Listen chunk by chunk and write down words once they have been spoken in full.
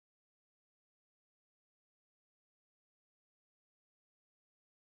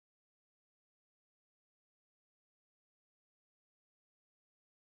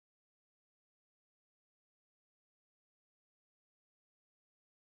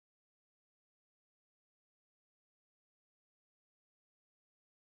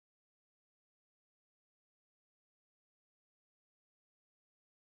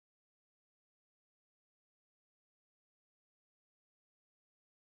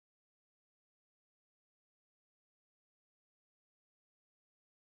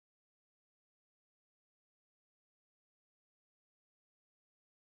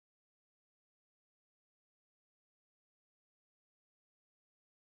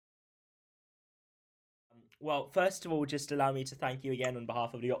Well, first of all, just allow me to thank you again on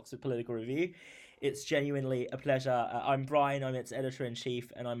behalf of the Oxford Political Review. It's genuinely a pleasure. I'm Brian, I'm its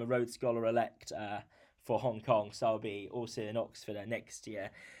editor-in-chief, and I'm a Rhodes Scholar-elect for Hong Kong, so I'll be also in Oxford next year.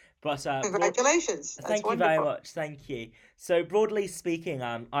 But Congratulations. That's thank you wonderful. very much. Thank you. So broadly speaking,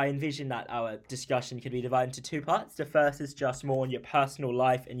 I envision that our discussion can be divided into two parts. The first is just more on your personal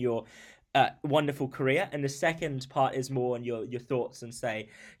life and your wonderful career, and the second part is more on your thoughts and, say,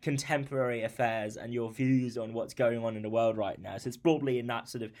 contemporary affairs and your views on what's going on in the world right now. So it's broadly in that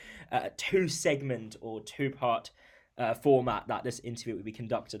sort of two-segment or two-part format that this interview will be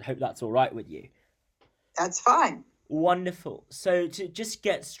conducted. Hope that's all right with you. That's fine. Wonderful. So to just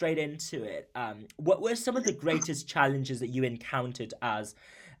get straight into it, what were some of the greatest challenges that you encountered as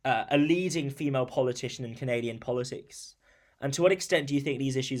a leading female politician in Canadian politics? And to what extent do you think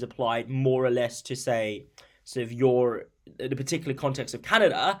these issues apply more or less to, say, sort of the particular context of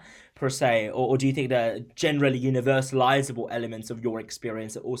Canada, per se, or do you think the generally universalizable elements of your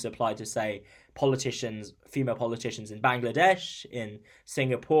experience that also apply to, say, female politicians in Bangladesh, in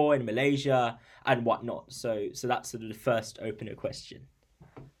Singapore, in Malaysia, and whatnot? So that's sort of the first opener question.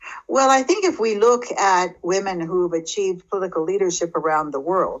 Well, I think if we look at women who've achieved political leadership around the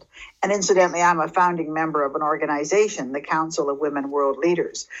world, and incidentally, I'm a founding member of an organization, the Council of Women World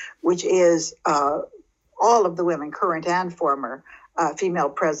Leaders, which is all of the women, current and former, female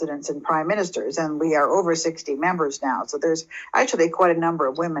presidents and prime ministers, and we are over 60 members now. So there's actually quite a number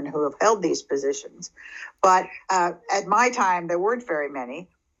of women who have held these positions. But at my time, there weren't very many,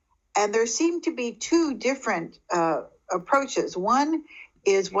 and there seemed to be two different approaches. One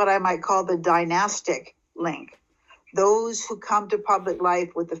is what I might call the dynastic link. Those who come to public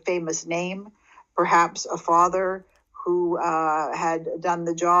life with a famous name, perhaps a father who had done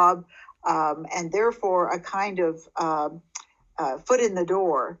the job, and therefore a kind of foot in the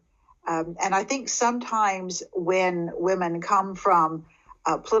door. And I think sometimes when women come from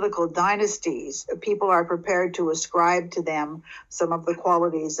political dynasties, people are prepared to ascribe to them some of the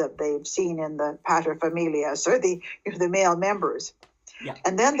qualities that they've seen in the paterfamilias or the male members. Yeah.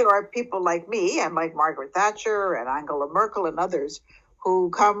 And then there are people like me and like Margaret Thatcher and Angela Merkel and others who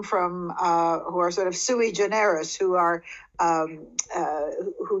come from, who are sort of sui generis, who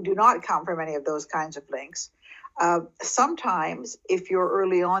do not come from any of those kinds of links. Sometimes, if you're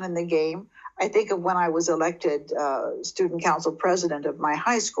early on in the game, I think of when I was elected student council president of my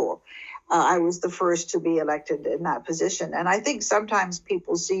high school. I was the first to be elected in that position. And I think sometimes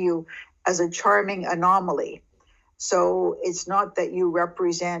people see you as a charming anomaly. So it's not that you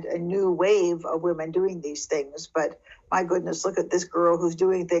represent a new wave of women doing these things, but my goodness, look at this girl who's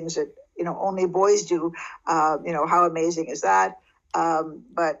doing things that, only boys do. How amazing is that?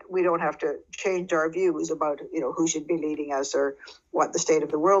 But we don't have to change our views about, who should be leading us or what the state of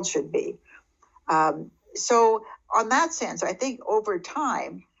the world should be. So on that sense, I think over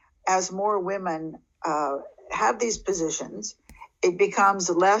time, as more women have these positions, it becomes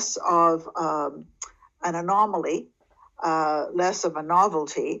less of an anomaly, less of a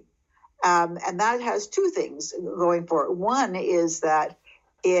novelty. And that has two things going for it. One is that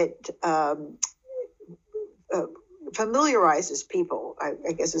it familiarizes people,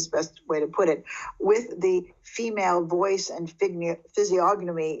 I guess is the best way to put it, with the female voice and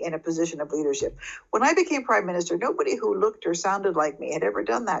physiognomy in a position of leadership. When I became prime minister, nobody who looked or sounded like me had ever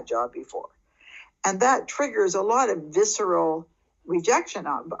done that job before. And that triggers a lot of visceral rejection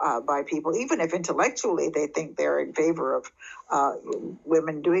by people, even if intellectually they think they're in favor of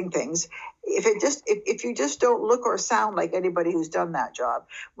women doing things. If you just don't look or sound like anybody who's done that job.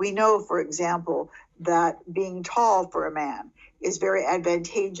 We know, for example, that being tall for a man is very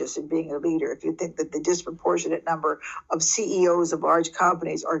advantageous in being a leader. If you think that the disproportionate number of CEOs of large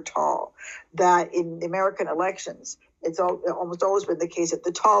companies are tall, that in the American elections, it's almost always been the case that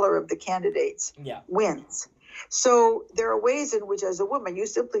the taller of the candidates wins. So there are ways in which, as a woman, you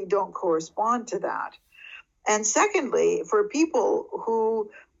simply don't correspond to that. And secondly, for people who,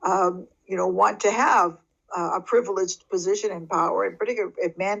 want to have a privileged position in power, in particular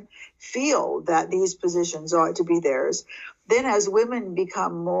if men feel that these positions ought to be theirs, then as women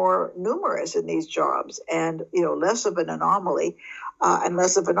become more numerous in these jobs and, less of an anomaly and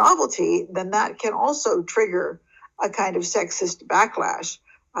less of a novelty, then that can also trigger a kind of sexist backlash.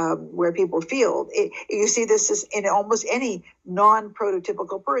 Where people feel you see this is in almost any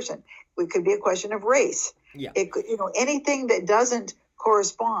non-prototypical person. It could be a question of race. Yeah. It could, anything that doesn't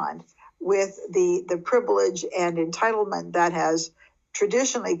correspond with the privilege and entitlement that has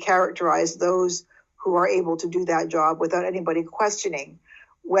traditionally characterized those who are able to do that job without anybody questioning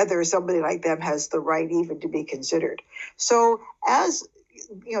whether somebody like them has the right even to be considered. So as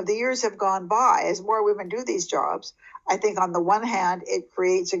the years have gone by, as more women do these jobs, I think on the one hand, it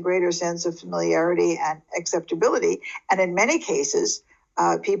creates a greater sense of familiarity and acceptability. And in many cases,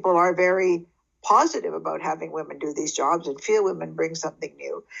 people are very positive about having women do these jobs and feel women bring something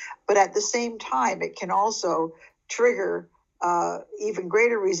new. But at the same time, it can also trigger even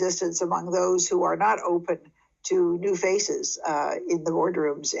greater resistance among those who are not open to new faces in the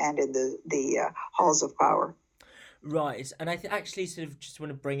boardrooms and in the halls of power. Right, and I actually sort of just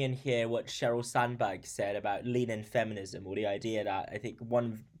want to bring in here what Sheryl Sandberg said about lean-in feminism, or the idea that I think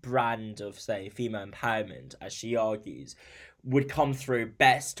one brand of, say, female empowerment, as she argues, would come through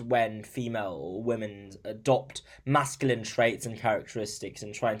best when female or women adopt masculine traits and characteristics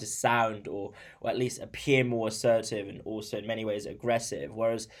and trying to sound or at least appear more assertive and also in many ways aggressive.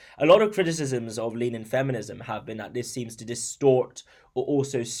 Whereas a lot of criticisms of lean-in feminism have been that this seems to distort or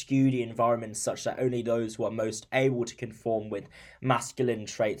also skew the environment such that only those who are most able to conform with masculine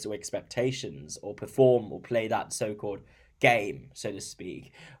traits or expectations or perform or play that so-called game, so to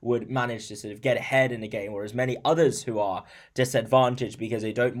speak, would manage to sort of get ahead in the game, whereas many others who are disadvantaged because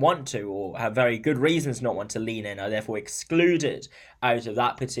they don't want to or have very good reasons not want to lean in are therefore excluded out of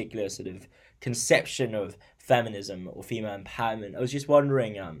that particular sort of conception of feminism or female empowerment. I was just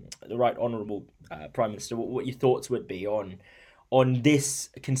wondering, the Right Honourable Prime Minister, what your thoughts would be on this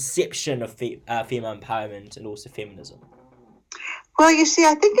conception of female empowerment and also feminism. Well, you see,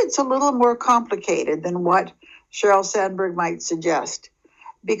 I think it's a little more complicated than what Sheryl Sandberg might suggest,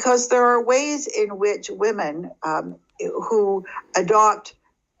 because there are ways in which women who adopt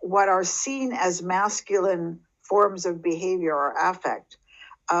what are seen as masculine forms of behavior or affect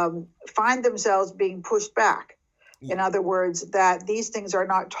find themselves being pushed back. In other words, that these things are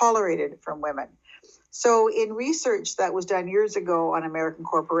not tolerated from women. So in research that was done years ago on American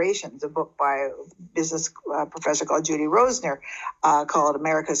corporations, a book by a business professor called Judy Rosner called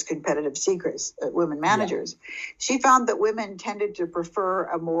America's Competitive Secrets, Women Managers, she found that women tended to prefer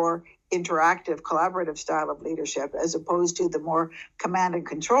a more interactive, collaborative style of leadership as opposed to the more command and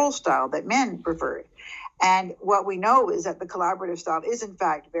control style that men preferred. And what we know is that the collaborative style is in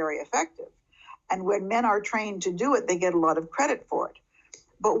fact very effective. And when men are trained to do it, they get a lot of credit for it.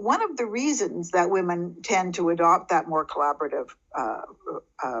 But one of the reasons that women tend to adopt that more collaborative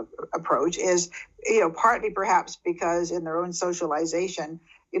approach is, partly perhaps because in their own socialization,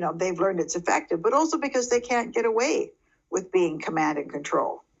 they've learned it's effective, but also because they can't get away with being command and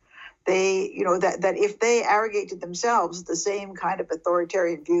control. They, that if they arrogate to themselves the same kind of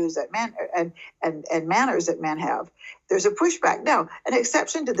authoritarian views that men and manners that men have, there's a pushback. Now, an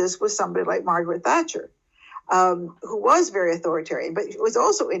exception to this was somebody like Margaret Thatcher, who was very authoritarian, but it was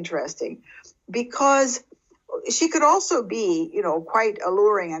also interesting because she could also be, quite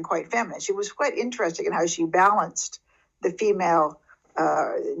alluring and quite feminine. She was quite interesting in how she balanced the female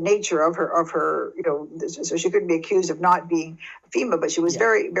nature of her, so she couldn't be accused of not being female, but she was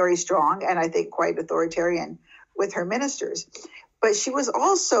very, very strong and I think quite authoritarian with her ministers. But she was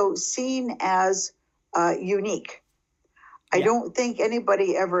also seen as unique. I don't think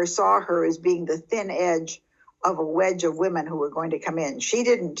anybody ever saw her as being the thin edge of a wedge of women who were going to come in. She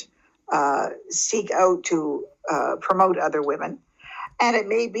didn't seek out to promote other women. And it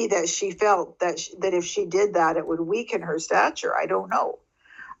may be that she felt that if she did that, it would weaken her stature. I don't know.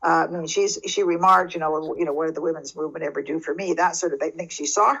 She remarked, what did the women's movement ever do for me? That sort of thing. I think she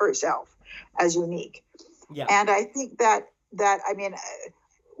saw herself as unique. Yeah. And I think that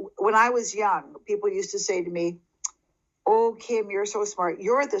when I was young, people used to say to me, "Oh, Kim, you're so smart.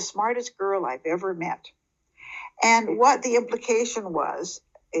 You're the smartest girl I've ever met." And what the implication was,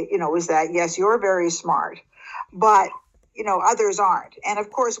 was that, yes, you're very smart, but, others aren't. And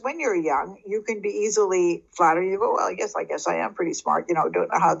of course, when you're young, you can be easily flattered. You go, well, I guess I am pretty smart, don't know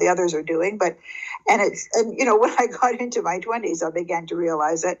how the others are doing. But, when I got into my 20s, I began to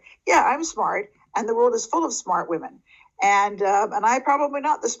realize that, I'm smart and the world is full of smart women. And I'm probably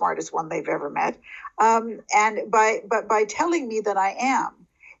not the smartest one they've ever met. But by telling me that I am,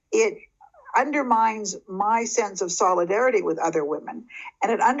 it undermines my sense of solidarity with other women.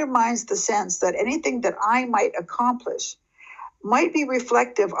 And it undermines the sense that anything that I might accomplish might be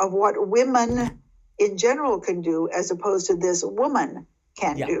reflective of what women in general can do as opposed to this woman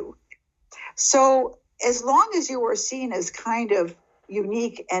can do. So as long as you are seen as kind of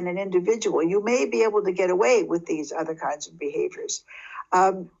unique and an individual, you may be able to get away with these other kinds of behaviors.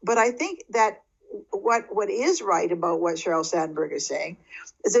 But I think that what is right about what Sheryl Sandberg is saying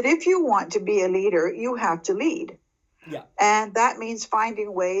is that if you want to be a leader, you have to lead. Yeah. And that means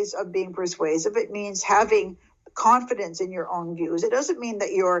finding ways of being persuasive. It means having confidence in your own views. It doesn't mean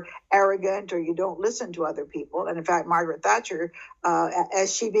that you're arrogant or you don't listen to other people. And in fact, Margaret Thatcher,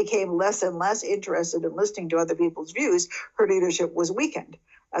 as she became less and less interested in listening to other people's views, her leadership was weakened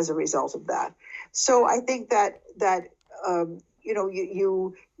as a result of that. So I think that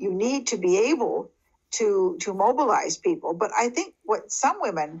you need to be able to mobilize people. But I think what some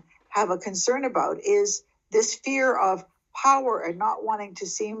women have a concern about is this fear of power and not wanting to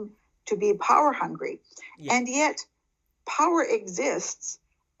seem to be power hungry. Yeah. And yet power exists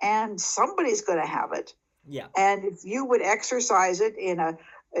and somebody's going to have it. Yeah. And if you would exercise it in an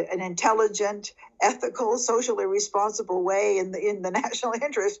intelligent, ethical, socially responsible way in the national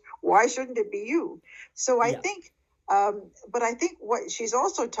interest, why shouldn't it be you? So I think, but I think what she's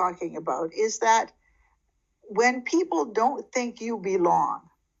also talking about is that when people don't think you belong,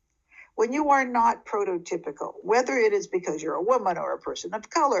 when you are not prototypical, whether it is because you're a woman or a person of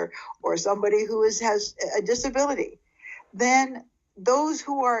color or somebody who has a disability, then those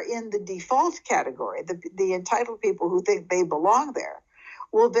who are in the default category, the entitled people who think they belong there,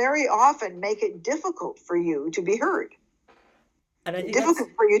 will very often make it difficult for you to be heard. And I think difficult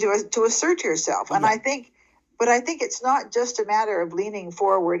for you to assert yourself. And I think it's not just a matter of leaning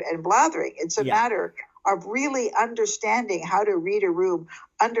forward and blathering. It's a matter of really understanding how to read a room,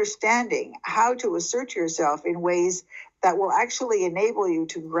 understanding how to assert yourself in ways that will actually enable you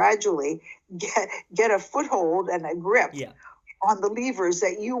to gradually get a foothold and a grip on the levers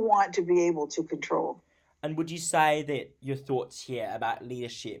that you want to be able to control. And would you say that your thoughts here about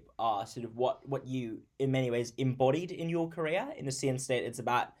leadership are sort of what you, in many ways, embodied in your career, in the sense that it's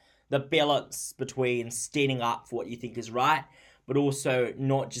about the balance between standing up for what you think is right, but also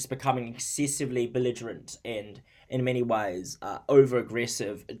not just becoming excessively belligerent and, in many ways,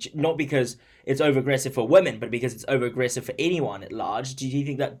 over-aggressive, not because it's over-aggressive for women, but because it's over-aggressive for anyone at large? Do you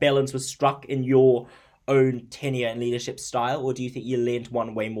think that balance was struck in your own tenure and leadership style, or do you think you leaned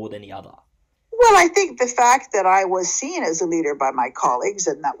one way more than the other? Well, I think the fact that I was seen as a leader by my colleagues,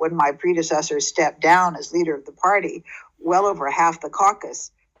 and that when my predecessor stepped down as leader of the party, well over half the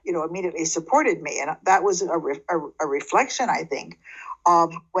caucus, immediately supported me. And that was a reflection, I think,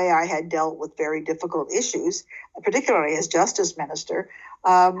 of the way I had dealt with very difficult issues, particularly as justice minister,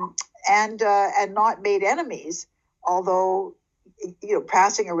 and not made enemies, although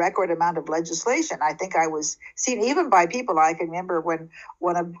passing a record amount of legislation. I think I was seen even by people. I can remember when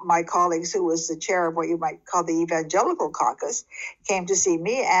one of my colleagues, who was the chair of what you might call the Evangelical Caucus, came to see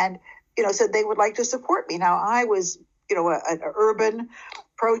me and, said they would like to support me. Now, I was, an urban,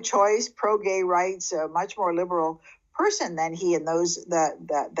 pro-choice, pro-gay rights, a much more liberal person than he and those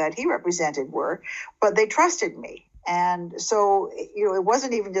that he represented were, but they trusted me. And so, it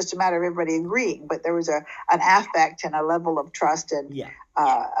wasn't even just a matter of everybody agreeing, but there was an affect and a level of trust and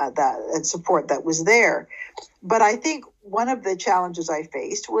and support that was there. But I think one of the challenges I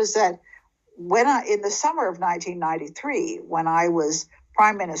faced was that in the summer of 1993, when I was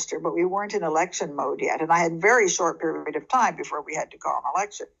prime minister, but we weren't in election mode yet, and I had a very short period of time before we had to call an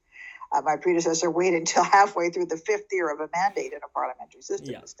election. My predecessor waited until halfway through the fifth year of a mandate in a parliamentary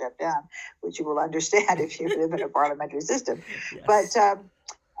system to step down, which you will understand if you live in a parliamentary system. Yes.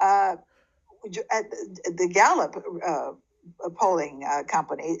 But the Gallup polling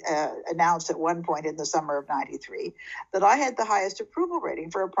company announced at one point in the summer of 93 that I had the highest approval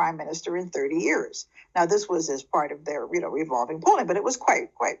rating for a prime minister in 30 years. Now, this was as part of their revolving polling, but it was quite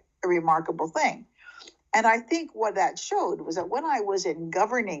a remarkable thing. And I think what that showed was that when I was in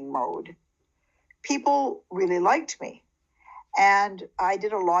governing mode, people really liked me. And I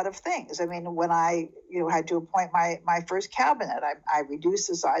did a lot of things. I mean, when I had to appoint my first cabinet, I reduced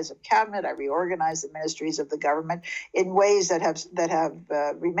the size of cabinet. I reorganized the ministries of the government in ways that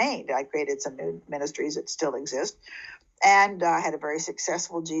have remained. I created some new ministries that still exist. And I had a very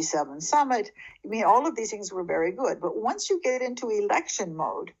successful G7 summit. I mean, all of these things were very good. But once you get into election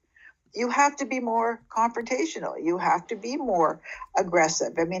mode, you have to be more confrontational. You have to be more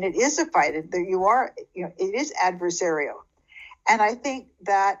aggressive. I mean, it is a fight. It is adversarial. And I think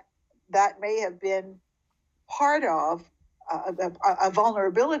that may have been part of a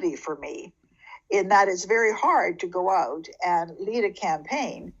vulnerability for me, in that it's very hard to go out and lead a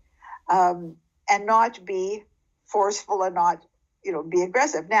campaign and not be forceful and not, be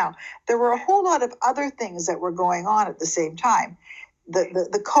aggressive. Now, there were a whole lot of other things that were going on at the same time.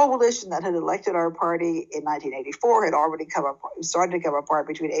 the coalition that had elected our party in 1984 had already started to come apart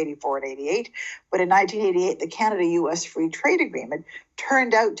between 84 and 88. But in 1988, the Canada-U.S. Free Trade Agreement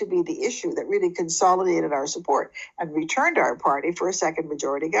turned out to be the issue that really consolidated our support and returned our party for a second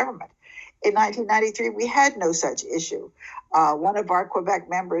majority government. In 1993, we had no such issue. One of our Quebec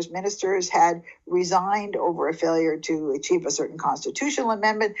ministers had resigned over a failure to achieve a certain constitutional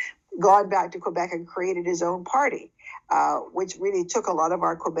amendment, gone back to Quebec and created his own party, which really took a lot of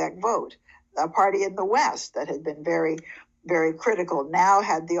our Quebec vote. A party in the West that had been very, very critical now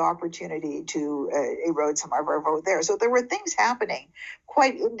had the opportunity to erode some of our vote there. So there were things happening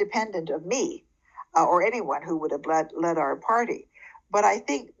quite independent of me or anyone who would have led our party. But I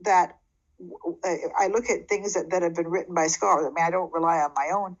think that I look at things that have been written by scholars. I mean, I don't rely on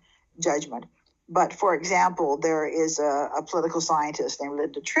my own judgment. But for example, there is a political scientist named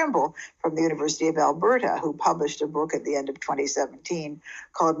Linda Trimble from the University of Alberta who published a book at the end of 2017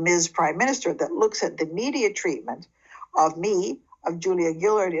 called Ms. Prime Minister that looks at the media treatment of me, of Julia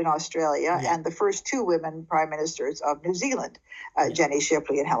Gillard in Australia, and the first two women prime ministers of New Zealand, Jenny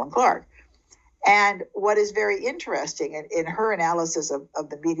Shipley and Helen Clark. And what is very interesting in her analysis of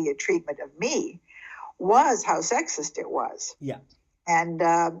the media treatment of me was how sexist it was. Yeah. And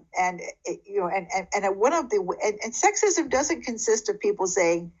one of the sexism doesn't consist of people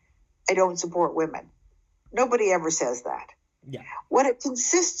saying, I don't support women. Nobody ever says that. Yeah. What it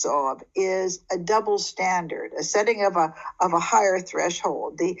consists of is a double standard, a setting of a higher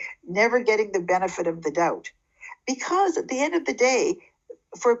threshold, the never getting the benefit of the doubt. Because at the end of the day,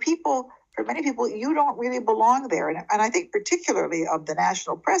 for many people, you don't really belong there. And I think particularly of the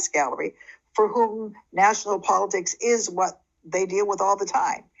National Press Gallery, for whom national politics is what they deal with all the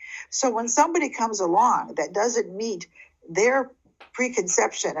time. So when somebody comes along that doesn't meet their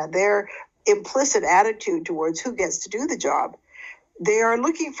preconception and their implicit attitude towards who gets to do the job, they are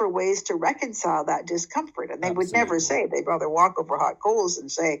looking for ways to reconcile that discomfort. And they would never say, they'd rather walk over hot coals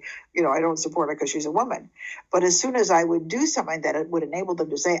and say, I don't support her because she's a woman. But as soon as I would do something that it would enable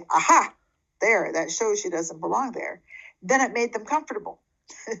them to say, aha, there, that shows she doesn't belong there, then it made them comfortable.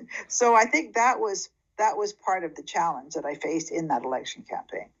 So I think that was part of the challenge that I faced in that election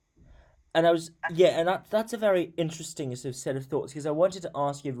campaign. And that's a very interesting sort of set of thoughts, because I wanted to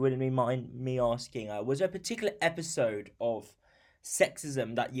ask you, if you wouldn't mind me asking, was there a particular episode of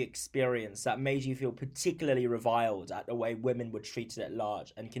sexism that you experienced that made you feel particularly reviled at the way women were treated at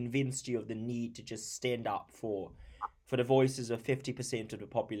large and convinced you of the need to just stand up for the voices of 50% of the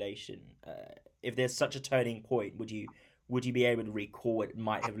population? If there's such a turning point, would you be able to recall what it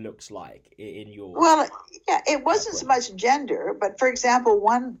might have looked like in your... Well, yeah, it wasn't so much gender, but for example,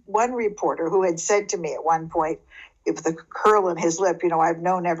 one reporter who had said to me at one point, with the curl in his lip, I've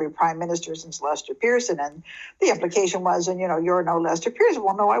known every prime minister since Lester Pearson, and the implication was, you're no Lester Pearson.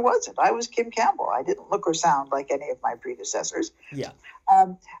 Well, no, I wasn't. I was Kim Campbell. I didn't look or sound like any of my predecessors. Yeah.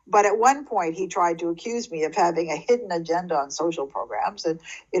 But at one point, he tried to accuse me of having a hidden agenda on social programs, and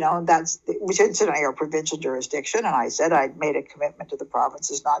which incidentally are provincial jurisdiction. And I said I'd made a commitment to the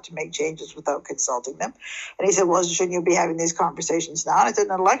provinces not to make changes without consulting them. And he said, "Well, shouldn't you be having these conversations now?" And I said,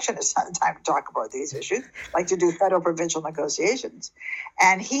 "An election is not the time to talk about these issues. Like to do federal-provincial negotiations."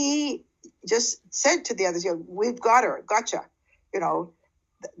 And he just said to the others, "We've got her, gotcha,"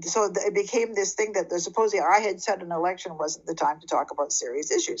 So it became this thing that supposedly I had said an election wasn't the time to talk about serious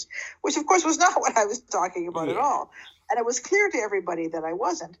issues, which of course was not what I was talking about at all. And it was clear to everybody that I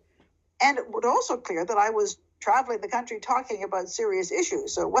wasn't. And it was also clear that I was traveling the country talking about serious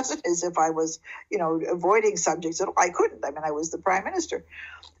issues. So it wasn't as if I was, avoiding subjects at all. I couldn't. I mean, I was the prime minister.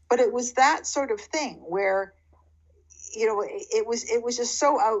 But it was that sort of thing where, it was just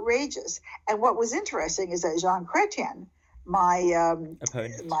so outrageous. And what was interesting is that Jean Chrétien, my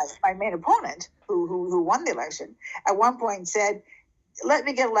main opponent, who won the election, at one point said, "Let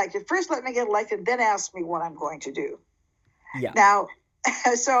me get elected. First, let me get elected, then ask me what I'm going to do." Yeah. Now,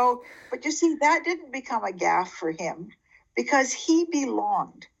 but you see, that didn't become a gaffe for him because he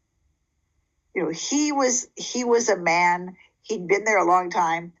belonged. He was a man. He'd been there a long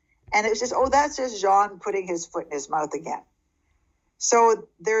time, and it was just, that's just Jean putting his foot in his mouth again. So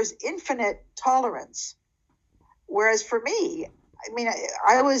there's infinite tolerance. Whereas for me,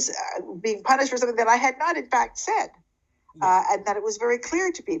 I was being punished for something that I had not in fact said, and that it was very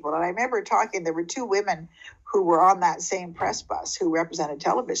clear to people. And I remember there were two women who were on that same press bus who represented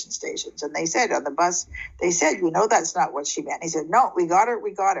television stations. And they said on the bus, that's not what she meant. He said, "No, we got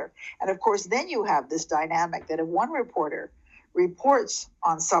her. And of course, then you have this dynamic that if one reporter reports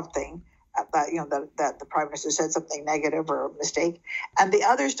on something, that the prime minister said something negative or a mistake, and the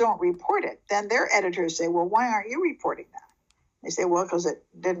others don't report it, then their editors say, "Well, why aren't you reporting that?" They say, well, because it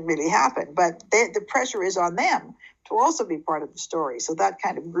didn't really happen. But the pressure is on them to also be part of the story. So that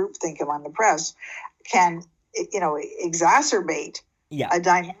kind of groupthink among the press can, exacerbate a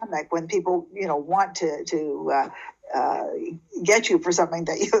dynamic when people, want to get you for something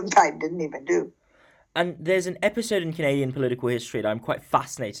that you, in fact, didn't even do. And there's an episode in Canadian political history that I'm quite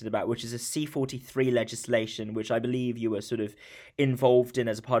fascinated about, which is a C-43 legislation, which I believe you were sort of involved in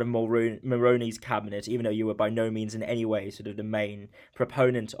as a part of Mulroney's cabinet, even though you were by no means in any way sort of the main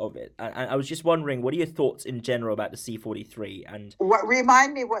proponent of it. And I was just wondering, what are your thoughts in general about the C-43? And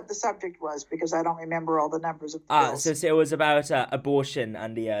remind me what the subject was, because I don't remember all the numbers of the bills. So it was about abortion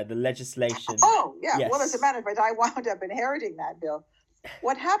and the legislation. Oh, yeah. Yes. Well, as a matter of fact, I wound up inheriting that bill.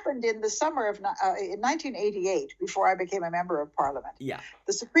 What happened in the summer of in 1988, before I became a member of Parliament,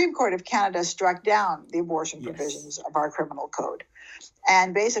 the Supreme Court of Canada struck down the abortion provisions of our criminal code,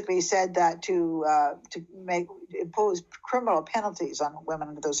 and basically said that to impose criminal penalties on women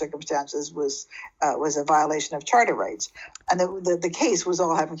under those circumstances was a violation of charter rights. And the case was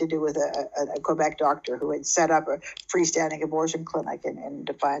all having to do with a Quebec doctor who had set up a freestanding abortion clinic in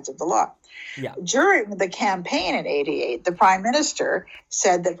defiance of the law. Yeah. During the campaign in 88, the Prime Minister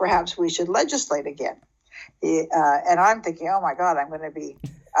said that perhaps we should legislate again. And I'm thinking, oh my God, I'm going to be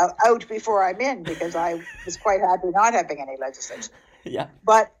out before I'm in, because I was quite happy not having any legislation. Yeah.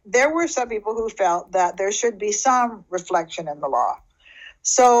 But there were some people who felt that there should be some reflection in the law.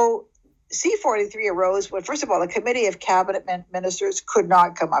 So C-43 arose when, first of all, a committee of cabinet ministers could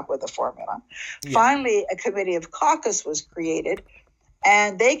not come up with a formula. Yeah. Finally, a committee of caucus was created,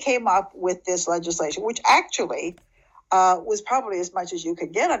 and they came up with this legislation, which actually was probably as much as you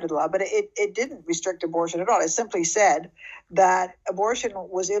could get under the law, but it didn't restrict abortion at all. It simply said that abortion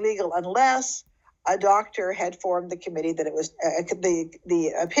was illegal unless a doctor had formed the committee that it was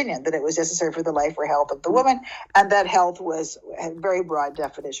the opinion that it was necessary for the life or health of the woman, and that health was a very broad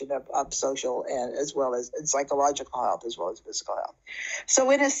definition of social and as well as psychological health as well as physical health. So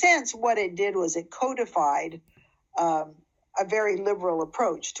in a sense, what it did was it codified a very liberal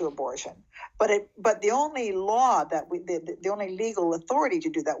approach to abortion, but the only law that the only legal authority to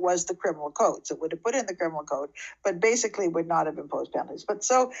do that was the criminal code. So it would have put in the criminal code, but basically would not have imposed penalties.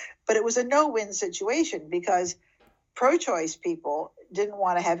 But it was a no-win situation, because pro-choice people didn't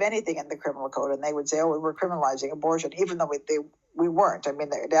want to have anything in the criminal code, and they would say, "Oh, we were criminalizing abortion," even though we weren't. I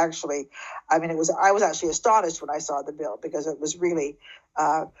mean, I was actually astonished when I saw the bill, because it was really.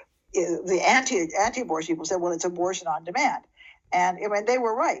 The anti-abortion people said, well, it's abortion on demand. And I mean, they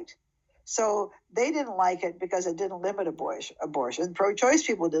were right. So they didn't like it because it didn't limit abortion. Pro-choice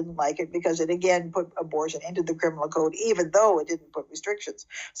people didn't like it because it, again, put abortion into the criminal code, even though it didn't put restrictions.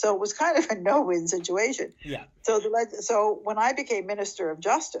 So it was kind of a no-win situation. Yeah. So when I became Minister of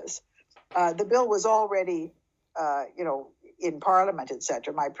Justice, the bill was already, in Parliament,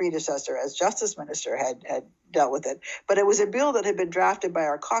 etc. My predecessor as Justice Minister had dealt with it, but it was a bill that had been drafted by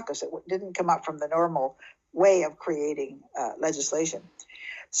our caucus. It didn't come up from the normal way of creating legislation.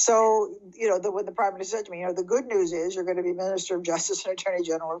 So, when the Prime Minister said to me, the good news is you're going to be Minister of Justice and Attorney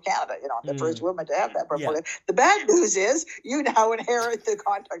General of Canada, the first woman to have that portfolio. Yeah. The bad news is you now inherit the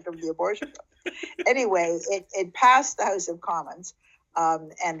conduct of the abortion bill. Anyway, it passed the House of Commons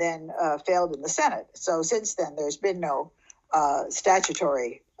and then failed in the Senate. So since then, there's been no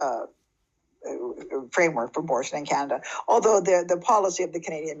statutory framework for abortion in Canada, although the policy of the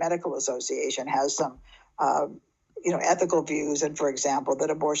Canadian Medical Association has some ethical views, and for example,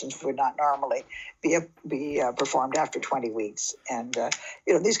 that abortions would not normally be performed after 20 weeks, and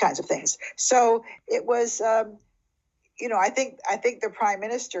these kinds of things. So it was, I think the Prime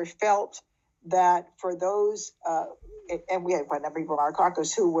Minister felt that for those, and we had quite a number of people in our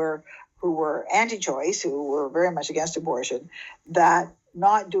caucus who were anti-choice, who were very much against abortion, that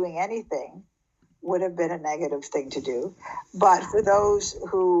not doing anything would have been a negative thing to do. But for those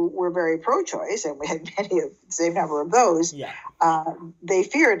who were very pro-choice, and we had many of the same number of those, they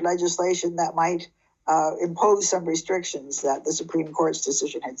feared legislation that might impose some restrictions that the Supreme Court's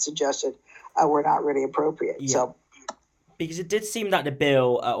decision had suggested were not really appropriate. Yeah. So, because it did seem that the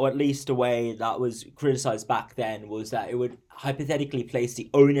bill, or at least the way that was criticised back then, was that it would hypothetically place the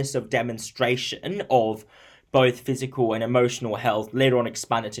onus of demonstration of both physical and emotional health, later on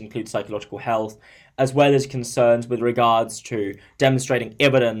expanded to include psychological health, as well as concerns with regards to demonstrating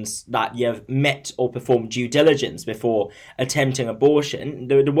evidence that you've met or performed due diligence before attempting abortion.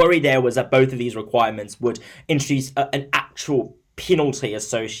 The worry there was that both of these requirements would introduce an actual penalty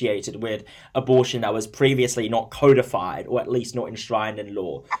associated with abortion that was previously not codified, or at least not enshrined in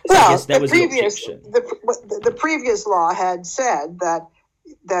law. So well, I guess there was an objection. The previous law had said that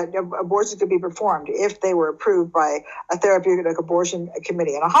that abortions could be performed if they were approved by a therapeutic abortion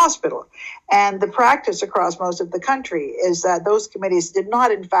committee in a hospital. And the practice across most of the country is that those committees did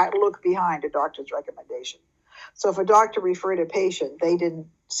not, in fact, look behind a doctor's recommendation. So if a doctor referred a patient, they didn't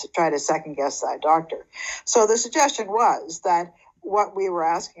try to second guess that doctor. So the suggestion was that what we were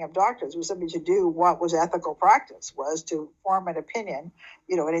asking of doctors was simply to do what was ethical practice, was to form an opinion,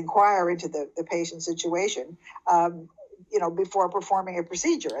 and inquire into the patient's situation, before performing a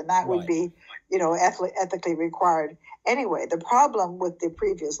procedure. And that would be, ethically required anyway. The problem with the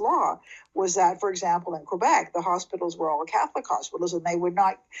previous law was that, for example, in Quebec, the hospitals were all Catholic hospitals, and they would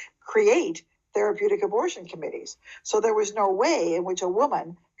not create therapeutic abortion committees. So there was no way in which a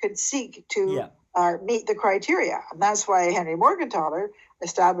woman could seek to meet the criteria. And that's why Henry Morgentaler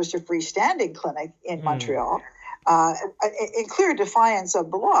established a freestanding clinic in Montreal, in clear defiance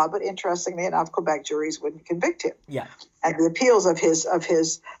of the law. But interestingly enough, Quebec juries wouldn't convict him. Yeah. And the appeals of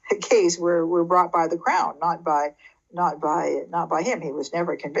his case were brought by the Crown, not by him. He was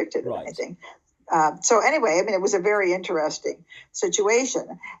never convicted of anything. So anyway, it was a very interesting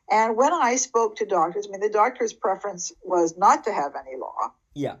situation. And when I spoke to doctors, the doctor's preference was not to have any law.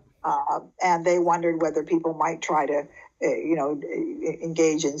 Yeah. And they wondered whether people might try to,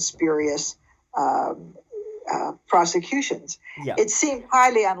 engage in spurious prosecutions. Yeah. It seemed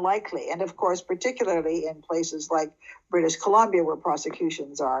highly unlikely. And of course, particularly in places like British Columbia, where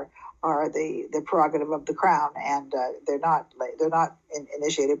prosecutions are the prerogative of the Crown, and they're not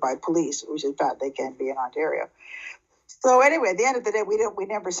initiated by police, which in fact they can be in Ontario. So anyway, at the end of the day, we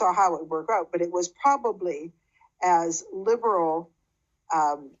never saw how it would work out, but it was probably as liberal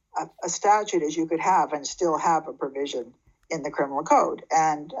a statute as you could have and still have a provision in the criminal code.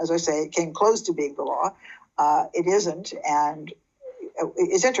 And as I say, it came close to being the law. It isn't, and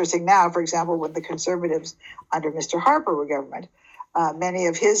it's interesting now, for example, when the Conservatives under Mr. Harper were government, many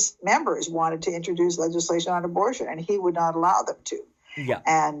of his members wanted to introduce legislation on abortion, and he would not allow them to. Yeah.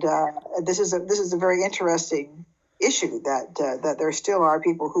 And this is a very interesting issue that there still are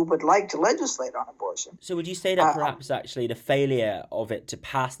people who would like to legislate on abortion. So would you say that perhaps actually the failure of it to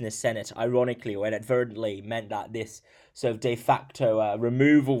pass in the Senate, ironically or inadvertently, meant that this sort of de facto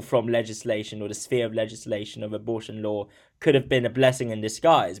removal from legislation or the sphere of legislation of abortion law could have been a blessing in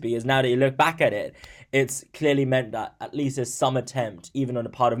disguise? Because now that you look back at it, it's clearly meant that at least there's some attempt, even on the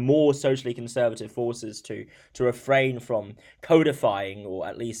part of more socially conservative forces, to refrain from codifying or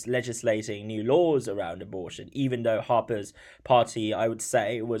at least legislating new laws around abortion, even though Harper's party, I would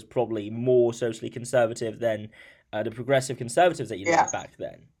say, was probably more socially conservative than the progressive conservatives that you look back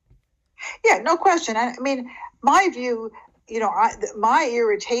then. Yeah, no question. My view, my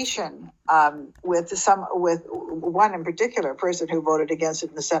irritation with one in particular person who voted against it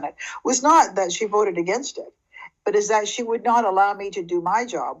in the Senate was not that she voted against it, but is that she would not allow me to do my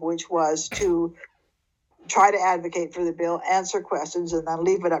job, which was to try to advocate for the bill, answer questions, and then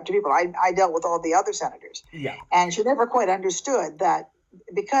leave it up to people. I dealt with all the other senators. Yeah. And she never quite understood that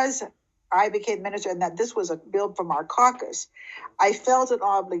because I became minister and that this was a bill from our caucus, I felt an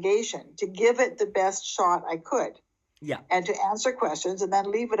obligation to give it the best shot I could. Yeah. And to answer questions and then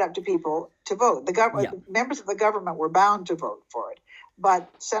leave it up to people to vote. The members of the government were bound to vote for it,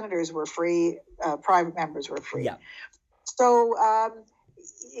 but senators were free, private members were free. Yeah. So,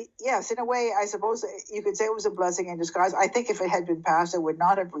 yes, in a way, I suppose you could say it was a blessing in disguise. I think if it had been passed, it would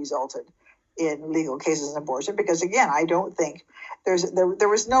not have resulted in legal cases of abortion, because again, I don't think there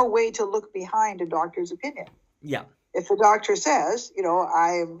was no way to look behind a doctor's opinion. Yeah. If the doctor says,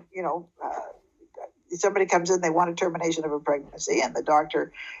 somebody comes in, they want a termination of a pregnancy, and the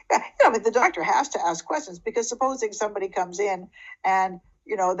doctor, the doctor has to ask questions, because supposing somebody comes in and,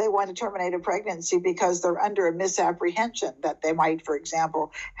 they want to terminate a pregnancy because they're under a misapprehension that they might, for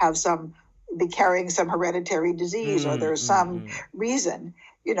example, be carrying some hereditary disease, or there's some reason,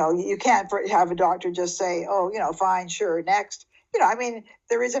 you can't have a doctor just say, fine, sure, next.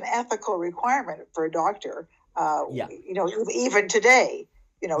 There is an ethical requirement for a doctor, even today.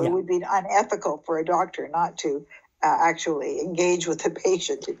 It would be unethical for a doctor not to actually engage with the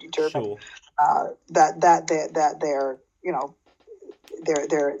patient to determine that they're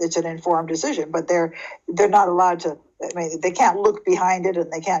it's an informed decision, but they're not allowed to. They can't look behind it,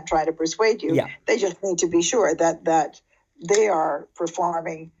 and they can't try to persuade you. Yeah. They just need to be sure that they are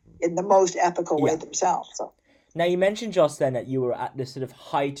performing in the most ethical way themselves. So. Now, you mentioned just then that you were at the sort of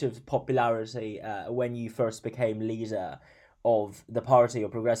height of popularity when you first became leader of the party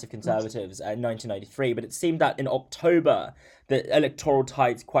of Progressive Conservatives in 1993, but it seemed that in October the electoral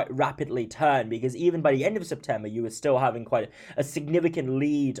tides quite rapidly turned, because even by the end of September you were still having quite a significant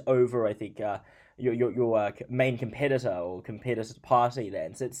lead over, I think, your main competitor or competitor party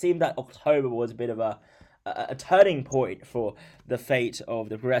then. So it seemed that October was a bit of a turning point for the fate of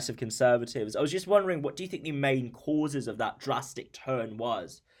the Progressive Conservatives. I was just wondering, what do you think the main causes of that drastic turn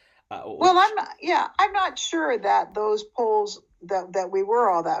was? Well, I'm not sure that those polls that we were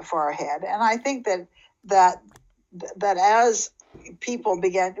all that far ahead, and I think that as people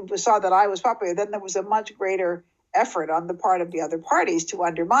saw that I was popular, then there was a much greater effort on the part of the other parties to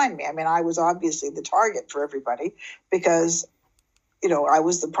undermine me. I mean, I was obviously the target for everybody because, I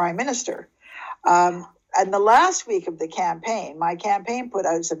was the prime minister. And the last week of the campaign, my campaign put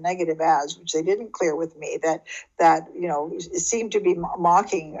out some negative ads, which they didn't clear with me, that seemed to be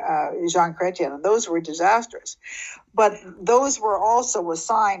mocking Jean Chrétien, and those were disastrous. But those were also a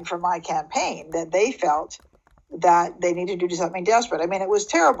sign from my campaign that they felt that they needed to do something desperate. I mean, it was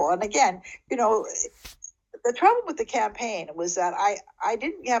terrible. And again, the trouble with the campaign was that I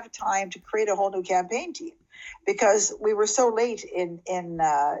didn't have time to create a whole new campaign team because we were so late in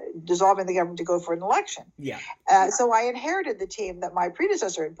dissolving the government to go for an election. Yeah. So I inherited the team that my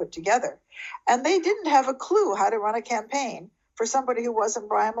predecessor had put together, and they didn't have a clue how to run a campaign for somebody who wasn't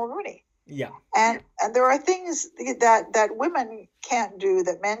Brian Mulroney. Yeah. And there are things that women can't do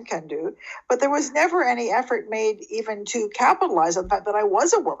that men can do, but there was never any effort made even to capitalize on the fact that I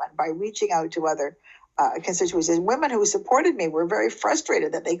was a woman by reaching out to other constituencies. Women who supported me were very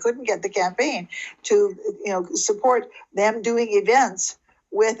frustrated that they couldn't get the campaign to support them doing events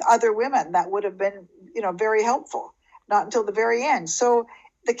with other women that would have been very helpful. Not until the very end. So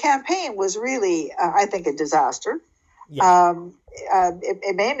the campaign was really, I think, a disaster. Yeah.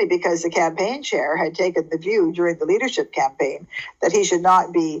 Mainly because the campaign chair had taken the view during the leadership campaign that he should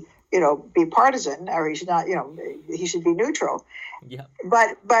not be partisan, or he should not, he should be neutral. Yeah.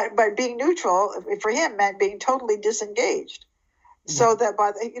 But being neutral for him meant being totally disengaged. So that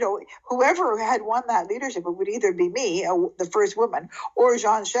whoever had won that leadership, it would either be me, the first woman, or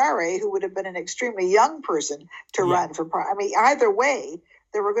Jean Charest, who would have been an extremely young person to run for. I mean, either way,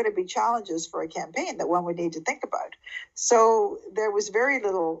 there were going to be challenges for a campaign that one would need to think about. So there was very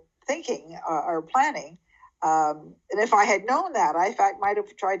little thinking or planning. And if I had known that, I, in fact, might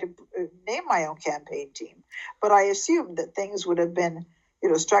have tried to name my own campaign team. But I assumed that things would have been,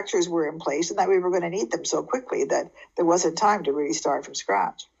 structures were in place and that we were going to need them so quickly that there wasn't time to really start from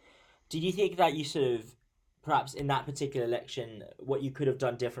scratch. Did you think that you sort of, perhaps in that particular election, what you could have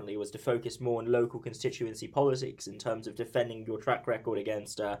done differently was to focus more on local constituency politics in terms of defending your track record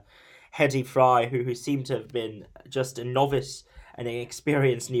against Hedy Fry, who seemed to have been just a novice and an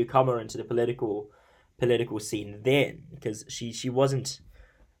experienced newcomer into the political scene then, because she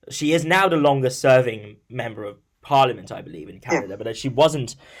is now the longest serving member of Parliament, I believe, in Canada, but she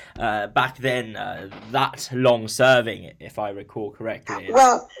wasn't back then that long serving, if I recall correctly.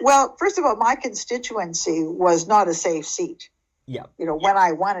 Well, first of all, my constituency was not a safe seat. Yeah. When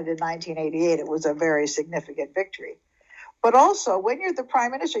I won it in 1988, it was a very significant victory. But also, when you're the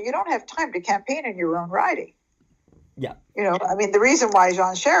prime minister, you don't have time to campaign in your own riding. Yeah. I mean, the reason why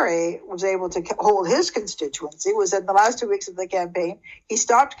Jean Charest was able to hold his constituency was in the last 2 weeks of the campaign, he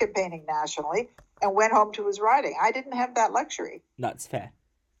stopped campaigning nationally and went home to his riding. I didn't have that luxury. That's fair.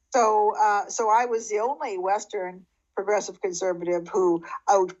 So I was the only Western progressive conservative who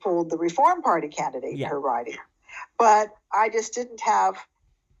outpulled the Reform Party candidate in her riding. But I just didn't have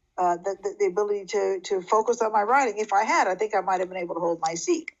the ability to focus on my riding. If I had, I think I might have been able to hold my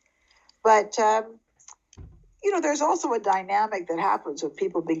seat. But there's also a dynamic that happens when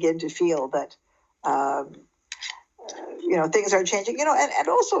people begin to feel that, things are changing, and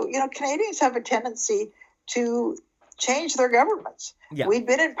also, Canadians have a tendency to change their governments. Yeah. We've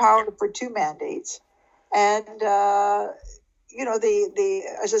been in power for 2 mandates, and, as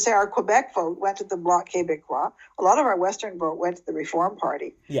I say, our Quebec vote went to the Bloc Québécois. A lot of our Western vote went to the Reform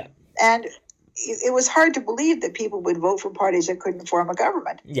Party. Yeah. And it was hard to believe that people would vote for parties that couldn't form a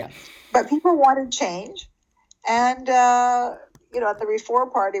government. Yeah. But people wanted change. And, the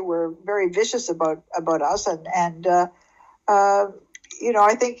Reform Party were very vicious about us. And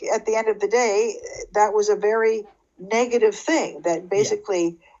I think at the end of the day, that was a very negative thing that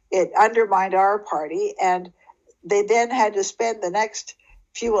basically it undermined our party. And they then had to spend the next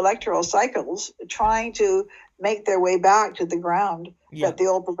few electoral cycles trying to make their way back to the ground that the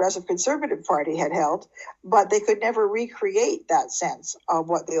old Progressive Conservative Party had held, but they could never recreate that sense of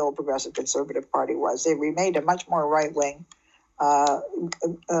what the old Progressive Conservative Party was. They remained a much more right-wing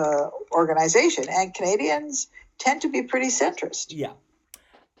organization, and Canadians tend to be pretty centrist. Yeah.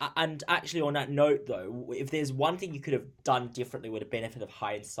 And actually, on that note, though, if there's one thing you could have done differently with the benefit of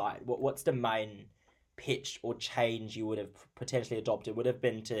hindsight, what's the main pitch or change you would have potentially adopted would have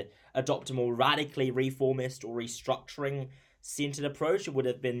been to adopt a more radically reformist or restructuring centered approach, or would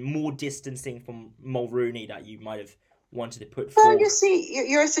have been more distancing from Mulroney that you might have wanted to put forward? Well, you see,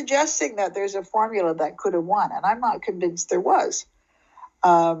 you're suggesting that there's a formula that could have won, and I'm not convinced there was.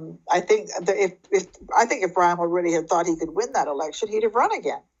 I think if Brian Mulroney had thought he could win that election, he'd have run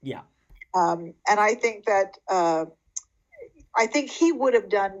again. Yeah. And I think that he would have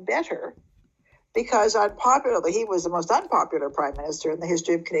done better, because he was the most unpopular prime minister in the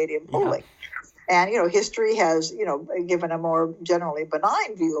history of Canadian polling. Yeah. And, history has, given a more generally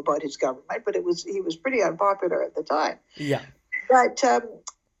benign view about his government, but he was pretty unpopular at the time. Yeah. But,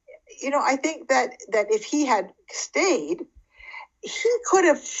 I think that if he had stayed, he could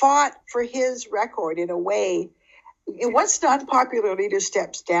have fought for his record in a way. Once an unpopular leader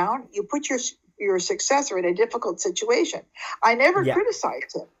steps down, you put your successor in a difficult situation. I never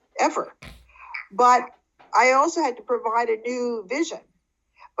criticized him, ever. But I also had to provide a new vision.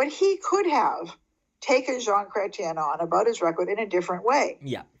 But he could have taken Jean Chrétien on about his record in a different way.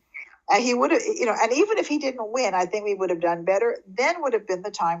 Yeah. And he would have, and even if he didn't win, I think we would have done better. Then would have been the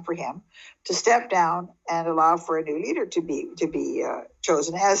time for him to step down and allow for a new leader to be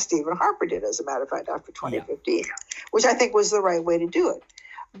chosen, as Stephen Harper did, as a matter of fact, after 2015, which I think was the right way to do it.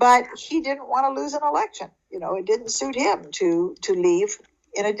 But he didn't want to lose an election. It didn't suit him to leave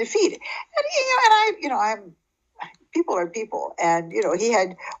in a defeat. And people are people, and he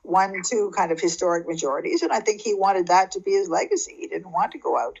had 1-2 kind of historic majorities, and I think he wanted that to be his legacy. He didn't want to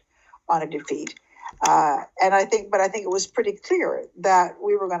go out on a defeat, and I think it was pretty clear that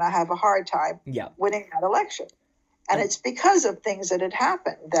we were going to have a hard time winning that election, and it's because of things that had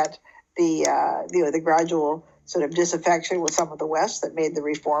happened, that the gradual sort of disaffection with some of the West that made the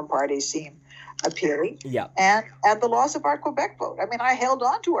Reform Party seem appealing, and the loss of our Quebec vote. I mean, I held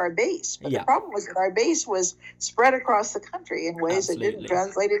on to our base, but the problem was that our base was spread across the country in ways that didn't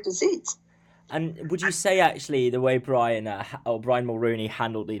translate into seats. And would you say, actually, the way Brian Mulroney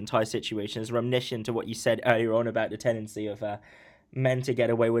handled the entire situation is reminiscent to what you said earlier on about the tendency of men to get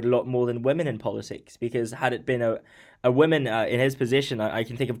away with a lot more than women in politics? Because had it been a woman in his position, I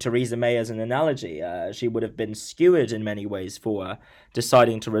can think of Theresa May as an analogy. She would have been skewered in many ways for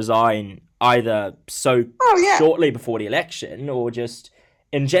deciding to resign either shortly before the election, or just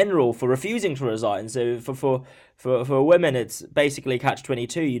in general for refusing to resign. So for women, it's basically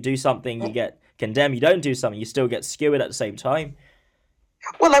catch-22. You do something, you get condemned. You don't do something, you still get skewered at the same time.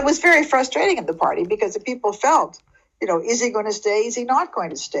 Well, it was very frustrating in the party, because the people felt, is he going to stay? Is he not going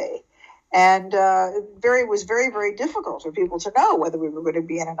to stay? And it was very, very difficult for people to know whether we were going to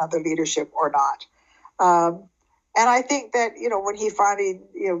be in another leadership or not. And I think that, when he finally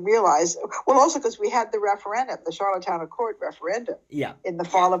realized, well, also because we had the referendum, the Charlottetown Accord referendum in the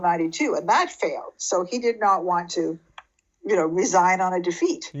fall of 92, and that failed. So he did not want to, resign on a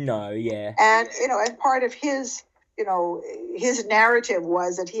defeat. No, yeah. And, and part of his narrative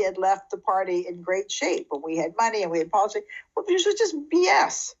was that he had left the party in great shape, and we had money and we had policy. Well, this was just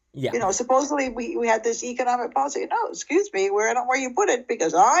BS. Yeah. Supposedly we had this economic policy. No, excuse me, I don't know where you put it,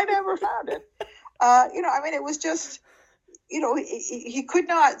 because I never found it. It was just, he could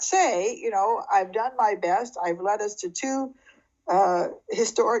not say, I've done my best. I've led us to 2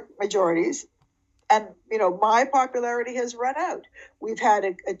 historic majorities. And, my popularity has run out. We've had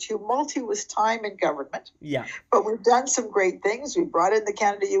a tumultuous time in government. Yeah. But we've done some great things. We brought in the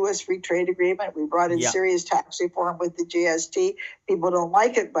Canada-U.S. Free Trade Agreement. We brought in serious tax reform with the GST. People don't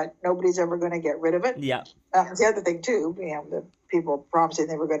like it, but nobody's ever going to get rid of it. Yeah. The other thing, too, the people promising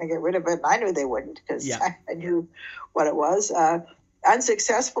they were going to get rid of it, and I knew they wouldn't, because I knew what it was.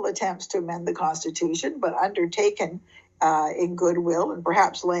 Unsuccessful attempts to amend the Constitution, but undertaken in goodwill, and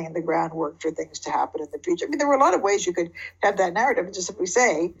perhaps laying the groundwork for things to happen in the future. I mean, there were a lot of ways you could have that narrative and just simply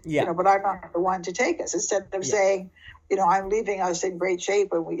say, but I'm not the one to take us, instead of saying, I'm leaving us in great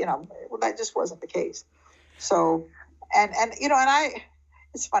shape, and that just wasn't the case. So, and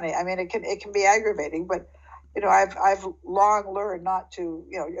it's funny. I mean, it can be aggravating, but I've long learned not to,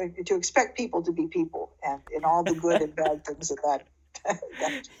 to expect people to be people, and in all the good and bad things that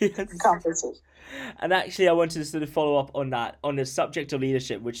encompasses. And actually, I wanted to sort of follow up on that, on the subject of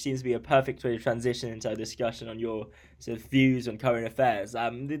leadership, which seems to be a perfect way to transition into a discussion on your sort of views on current affairs.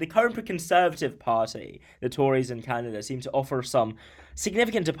 The current Conservative Party, the Tories in Canada, seem to offer some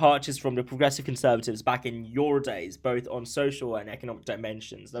significant departures from the Progressive Conservatives back in your days, both on social and economic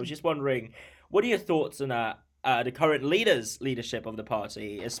dimensions. I was just wondering, what are your thoughts on the current leadership of the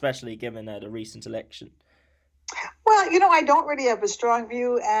party, especially given the recent election? Well, I don't really have a strong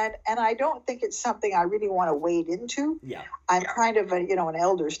view, and I don't think it's something I really want to wade into. Yeah. I'm kind of an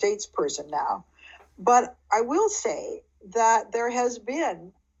elder statesperson now. But I will say that there has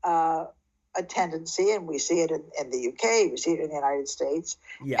been a tendency, and we see it in the UK, we see it in the United States,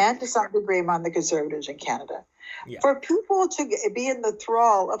 Yeah. and to some degree among the Conservatives in Canada, Yeah. for people to be in the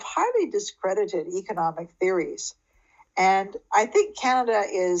thrall of highly discredited economic theories. And I think Canada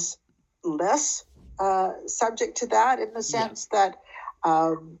is less subject to that, in the sense that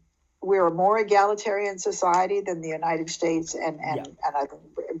we're a more egalitarian society than the United States and I think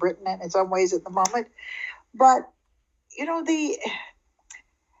Britain in some ways at the moment. But you know, the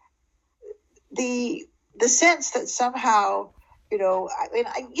sense that somehow, you know, I mean,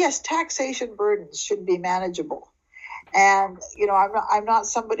 yes, taxation burdens should be manageable. And you know, I'm not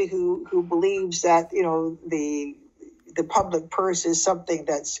somebody who believes that, you know, the public purse is something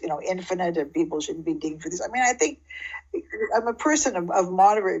that's, you know, infinite and people shouldn't be dinged for this. I mean, I think I'm a person of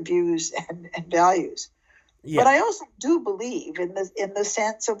moderate views and values. Yeah. But I also do believe in the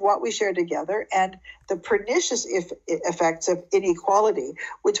sense of what we share together and the pernicious effects of inequality,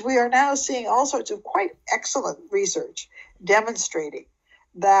 which we are now seeing all sorts of quite excellent research demonstrating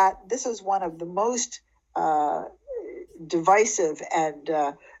that this is one of the most divisive and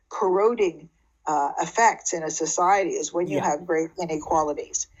corroding effects in a society, is when you have great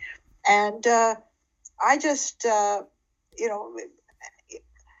inequalities. And I just, you know,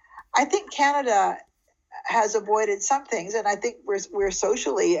 I think Canada has avoided some things, and I think we're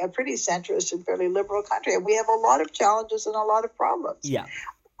socially a pretty centrist and fairly liberal country, and we have a lot of challenges and a lot of problems. Yeah.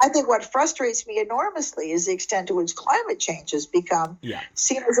 I think what frustrates me enormously is the extent to which climate change has become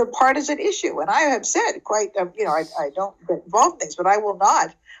seen as a partisan issue. And I have said quite, you know, I don't get involved in things, but I will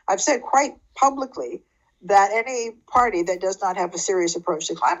not. I've said quite publicly that any party that does not have a serious approach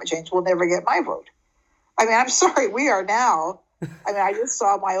to climate change will never get my vote. I mean, I'm sorry, we are now. I mean, I just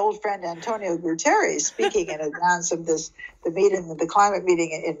saw my old friend Antonio Guterres speaking in advance of the climate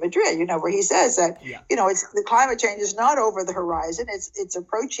meeting in Madrid, you know, where he says that, you know, the climate change is not over the horizon. It's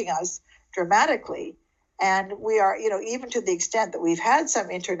approaching us dramatically. And we are, you know, even to the extent that we've had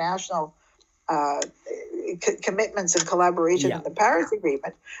some international commitments and collaboration in the Paris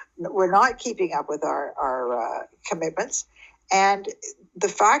Agreement, we're not keeping up with our commitments. And the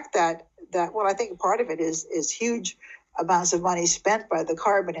fact that, well, I think part of it is huge amounts of money spent by the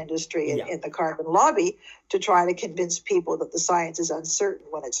carbon industry and the carbon lobby to try to convince people that the science is uncertain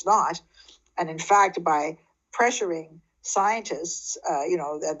when it's not. And in fact, by pressuring scientists, you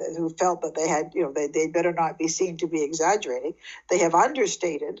know, who felt that they had, you know, they better not be seen to be exaggerating, they have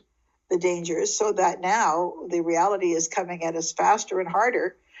understated the dangers, so that now the reality is coming at us faster and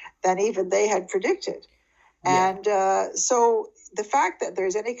harder than even they had predicted. And so the fact that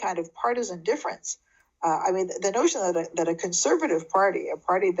there's any kind of partisan difference, I mean, the notion that a conservative party, a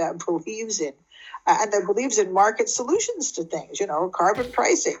party that believes in, and that believes in market solutions to things, you know, carbon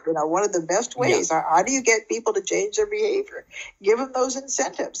pricing, you know, one of the best ways. How do you get people to change their behavior? Give them those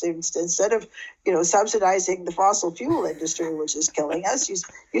incentives. Instead of, you know, subsidizing the fossil fuel industry, which is killing us, you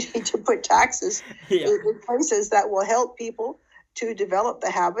need to put taxes in places that will help people to develop the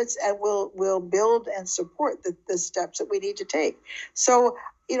habits and will build and support the steps that we need to take. So,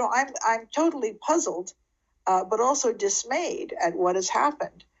 you know, I'm totally puzzled, but also dismayed at what has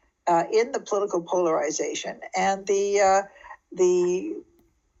happened in the political polarization and the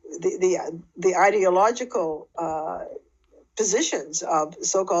ideological positions of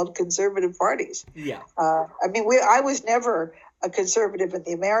so-called conservative parties. I mean, I was never a conservative in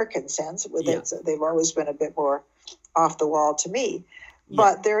the American sense. They've always been a bit more off the wall to me.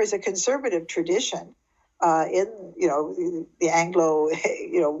 But there is a conservative tradition in, you know, the Anglo,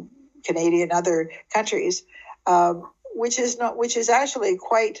 you know, Canadian, other countries, which is actually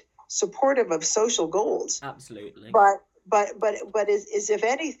quite supportive of social goals. Absolutely. But is if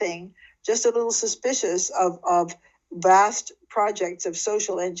anything just a little suspicious of vast projects of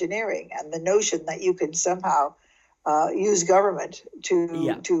social engineering and the notion that you can somehow use government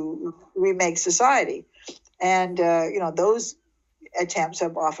to remake society. And you know, those attempts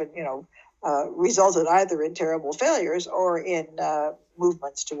have often, you know, resulted either in terrible failures or in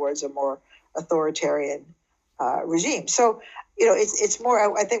movements towards a more authoritarian regime. So, you know, it's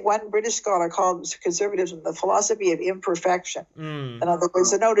more, I think one British scholar called conservatism the philosophy of imperfection. In other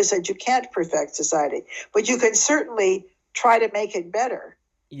words, the notice that you can't perfect society, but you can certainly try to make it better.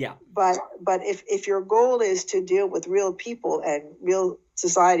 But if your goal is to deal with real people and real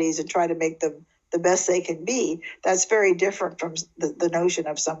societies and try to make them the best they can be, that's very different from the notion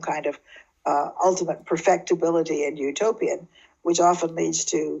of some kind of ultimate perfectibility and utopian, which often leads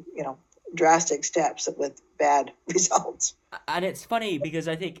to, you know, drastic steps with bad results. And it's funny because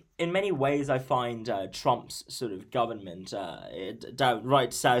I think in many ways I find Trump's sort of government down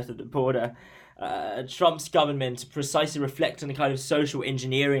right south of the border Trump's government precisely reflect on the kind of social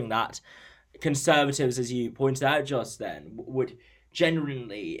engineering that conservatives, as you pointed out just then, would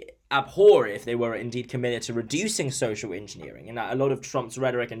genuinely abhor if they were indeed committed to reducing social engineering. And a lot of Trump's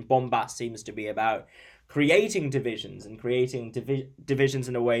rhetoric and bombast seems to be about creating divisions and creating divisions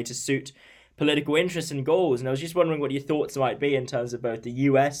in a way to suit political interests and goals. And I was just wondering what your thoughts might be in terms of both the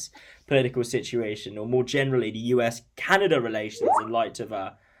US political situation or more generally the US-Canada relations in light of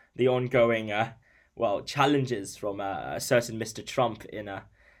the ongoing challenges from a certain Mr. Trump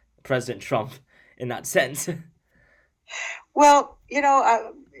President Trump in that sense. Well,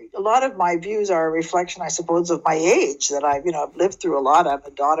 a lot of my views are a reflection, I suppose, of my age, that I've lived through a lot. I'm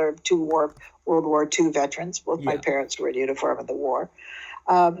the daughter of two World War II veterans. Both my parents were in uniform in the war.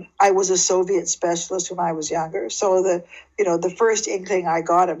 I was a Soviet specialist when I was younger. So the first inkling I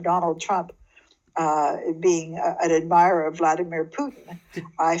got of Donald Trump being an admirer of Vladimir Putin,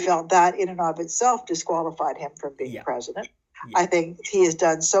 I felt that in and of itself disqualified him from being president. Yeah. I think he has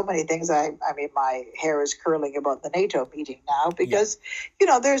done so many things. I mean, my hair is curling about the NATO meeting now because,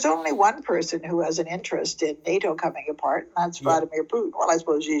 there's only one person who has an interest in NATO coming apart, and that's Vladimir Putin. Well, I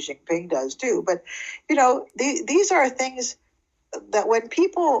suppose Xi Jinping does too. But, these are things that when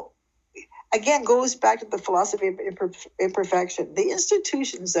people, again, goes back to the philosophy of imperfection, the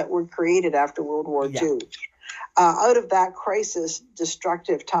institutions that were created after World War II, out of that crisis,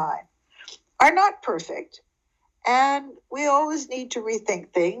 destructive time, are not perfect. And we always need to rethink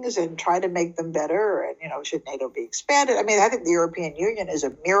things and try to make them better. And, should NATO be expanded? I mean, I think the European Union is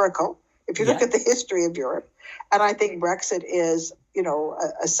a miracle if you look at the history of Europe. And I think Brexit is,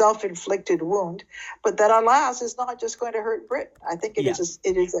 a self-inflicted wound, but that, alas, is not just going to hurt Britain. I think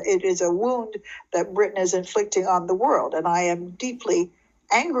it is a wound that Britain is inflicting on the world. And I am deeply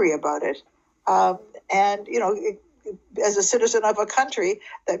angry about it. And, as a citizen of a country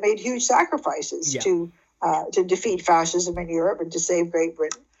that made huge sacrifices to defeat fascism in Europe and to save Great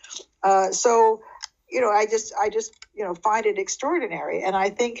Britain. So, I just find it extraordinary. And I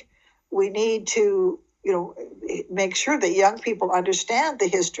think we need to, make sure that young people understand the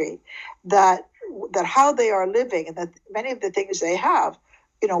history, that how they are living, and that many of the things they have,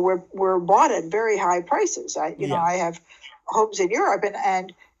 were bought at very high prices. I have homes in Europe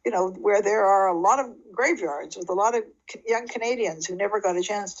and where there are a lot of graveyards with a lot of young Canadians who never got a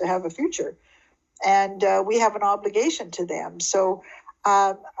chance to have a future. And we have an obligation to them. So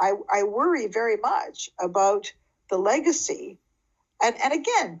I worry very much about the legacy. And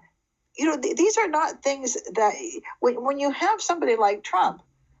again, these are not things that, when you have somebody like Trump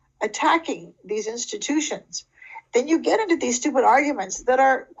attacking these institutions, then you get into these stupid arguments that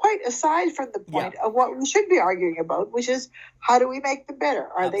are quite aside from the point of what we should be arguing about, which is how do we make them better?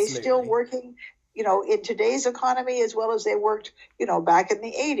 Are they still working in today's economy as well as they worked, back in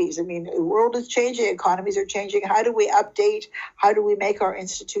the 80s? I mean, the world is changing, economies are changing. How do we update? How do we make our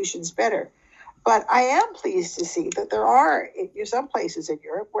institutions better? But I am pleased to see that there are some places in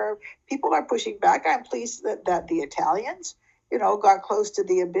Europe where people are pushing back. I'm pleased that the Italians, got close to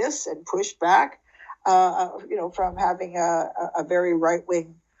the abyss and pushed back, from having a very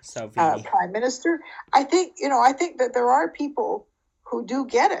right-wing prime minister. I think that there are people who do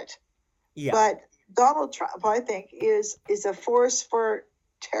get it. Yeah. But Donald Trump, I think, is a force for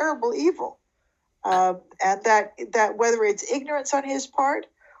terrible evil, and that whether it's ignorance on his part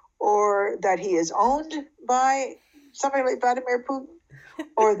or that he is owned by somebody like Vladimir Putin,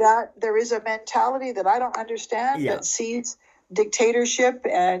 or that there is a mentality that I don't understand that sees dictatorship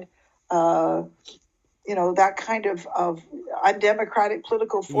and that kind of undemocratic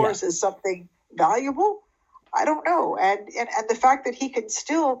political force as something valuable. I don't know, and the fact that he can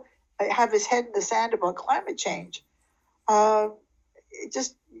still have his head in the sand about climate change, it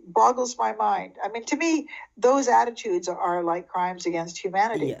just boggles my mind. I mean, to me, those attitudes are like crimes against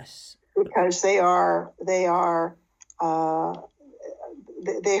humanity. Yes, because they hurt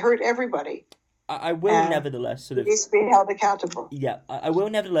everybody. I will nevertheless sort of needs to be held accountable. Yeah, I will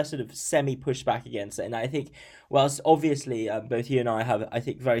nevertheless sort of semi-push back against it, and I think, whilst obviously both you and I have, I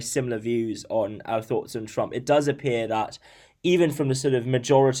think, very similar views on our thoughts on Trump, it does appear that even from the sort of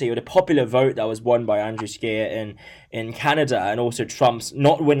majority or the popular vote that was won by Andrew Scheer in Canada, and also Trump's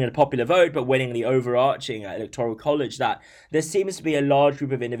not winning the popular vote but winning the overarching electoral college, that there seems to be a large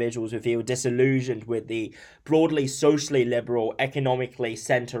group of individuals who feel disillusioned with the broadly socially liberal, economically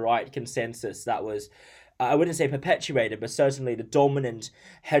centre-right consensus that was, I wouldn't say perpetuated, but certainly the dominant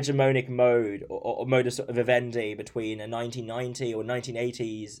hegemonic mode or modus vivendi between the 1990 or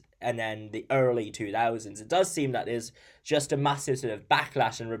 1980s and then the early 2000s. It does seem that there's just a massive sort of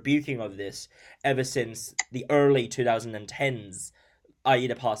backlash and rebuking of this ever since the early 2010s i.e.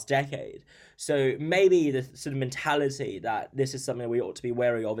 the past decade. So maybe the sort of mentality that this is something we ought to be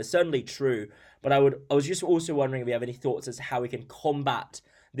wary of is certainly true. But I was just also wondering if you have any thoughts as to how we can combat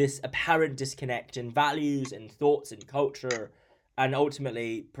this apparent disconnect in values and thoughts and culture and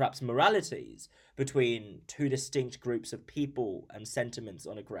ultimately perhaps moralities between two distinct groups of people and sentiments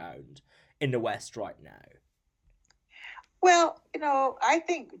on the ground in the West right now. Well, I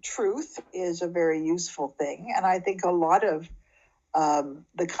think truth is a very useful thing. And I think a lot of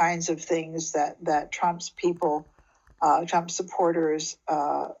the kinds of things that Trump's people, Trump supporters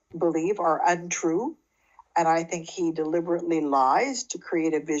believe are untrue. And I think he deliberately lies to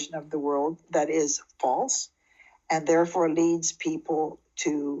create a vision of the world that is false and therefore leads people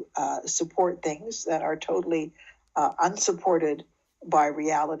to support things that are totally unsupported by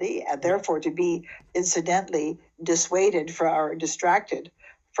reality, and therefore to be incidentally dissuaded or distracted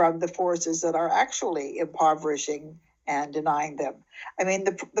from the forces that are actually impoverishing and denying them. I mean,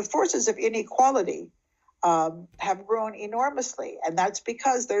 the forces of inequality have grown enormously, and that's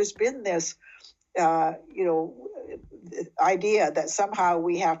because there's been this idea that somehow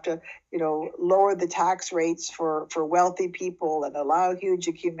we have to, lower the tax rates for wealthy people and allow huge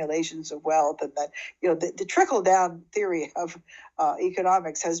accumulations of wealth, and that, the trickle down theory of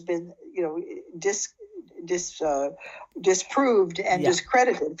economics has been, disproved and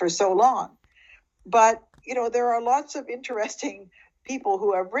discredited for so long. But, there are lots of interesting people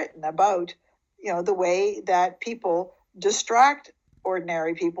who have written about, the way that people distract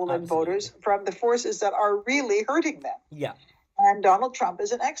ordinary people and voters from the forces that are really hurting them. Yeah. And Donald Trump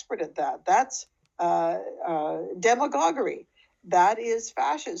is an expert at that. That's demagoguery. That is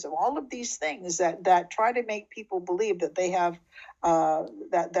fascism. All of these things that try to make people believe that they have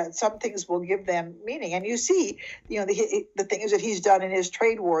that some things will give them meaning. And you see, the things that he's done in his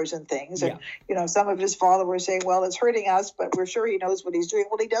trade wars and things. And some of his followers say, "Well, it's hurting us, but we're sure he knows what he's doing."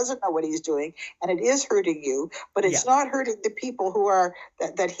 Well, he doesn't know what he's doing, and it is hurting you. But it's not hurting the people who are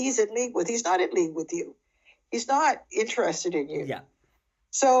that he's in league with. He's not in league with you. He's not interested in you. Yeah.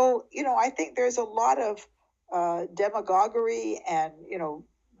 So I think there's a lot of demagoguery and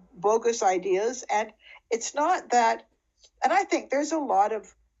bogus ideas, and it's not that. And I think there's a lot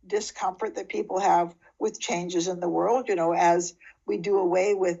of discomfort that people have with changes in the world, as we do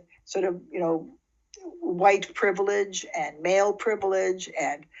away with sort of white privilege and male privilege,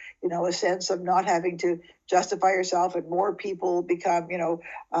 and a sense of not having to justify yourself, and more people become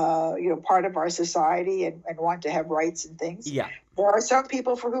part of our society and want to have rights and things. Yeah. There are some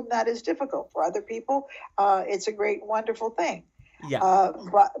people for whom that is difficult. For other people, it's a great, wonderful thing. Yeah.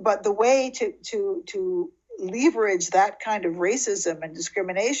 But the way to leverage that kind of racism and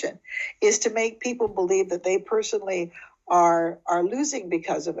discrimination is to make people believe that they personally are losing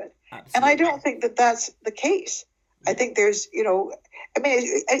because of it. Absolutely. And I don't think that that's the case. I think there's,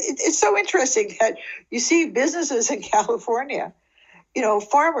 it's so interesting that you see businesses in California,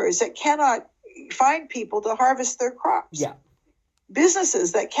 farmers that cannot find people to harvest their crops. Yeah.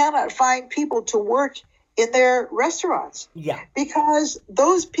 Businesses that cannot find people to work in their restaurants. Yeah. Because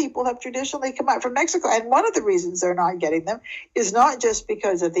those people have traditionally come out from Mexico. And one of the reasons they're not getting them is not just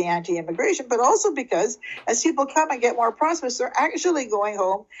because of the anti-immigration, but also because as people come and get more prosperous, they're actually going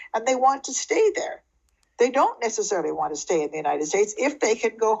home and they want to stay there. They don't necessarily want to stay in the United States if they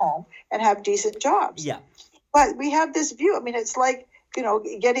can go home and have decent jobs. Yeah. But we have this view. I mean, it's like,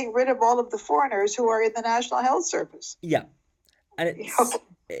 getting rid of all of the foreigners who are in the National Health Service. Yeah. And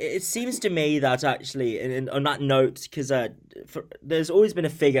it seems to me that actually, and on that note, because there's always been a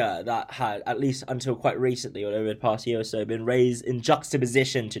figure that had, at least until quite recently, or over the past year or so, been raised in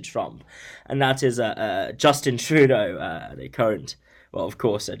juxtaposition to Trump, and that is Justin Trudeau, the current. Well, of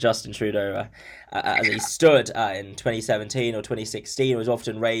course, Justin Trudeau, as he stood in 2017 or 2016, was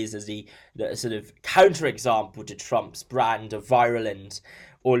often raised as the sort of counterexample to Trump's brand of virulent,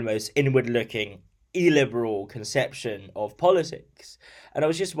 almost inward-looking, illiberal conception of politics. And I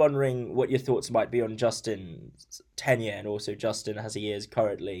was just wondering what your thoughts might be on Justin's tenure, and also Justin as he is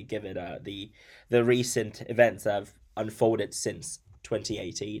currently, given the recent events that have unfolded since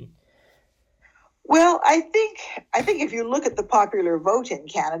 2018. Well, I think if you look at the popular vote in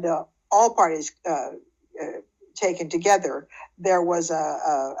Canada, all parties taken together, there was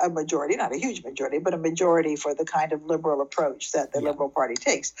a majority, not a huge majority, but a majority for the kind of liberal approach that the Liberal Party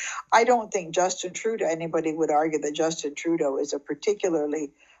takes. I don't think Justin Trudeau, anybody would argue that Justin Trudeau is a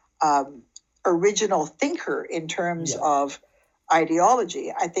particularly original thinker in terms of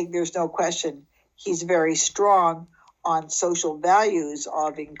ideology. I think there's no question he's very strong on social values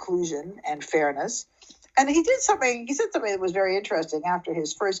of inclusion and fairness. And he said something that was very interesting after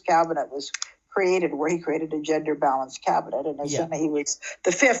his first cabinet was created, where he created a gender balanced cabinet. And certainly he was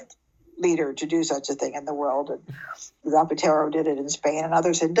the fifth leader to do such a thing in the world. And Zapatero did it in Spain, and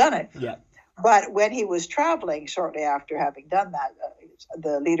others had done it. Yeah. But when he was traveling shortly after having done that,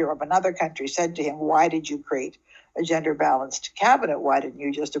 the leader of another country said to him, "Why did you create a gender balanced cabinet? Why didn't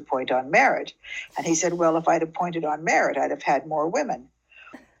you just appoint on merit?" And he said, "Well, if I'd appointed on merit, I'd have had more women."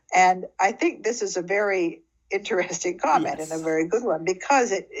 And I think this is a very interesting comment and a very good one,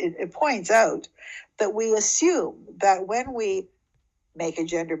 because it points out that we assume that when we make a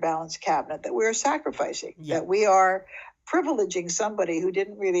gender balanced cabinet, that we're sacrificing, that we are privileging somebody who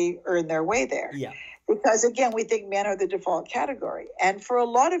didn't really earn their way there. Yeah. Because again, we think men are the default category. And for a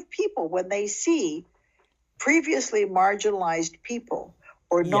lot of people, when they see previously marginalized people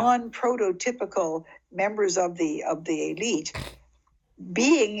or non-prototypical members of the elite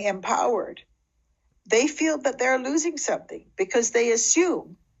being empowered, they feel that they're losing something, because they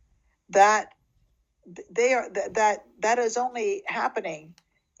assume that that is only happening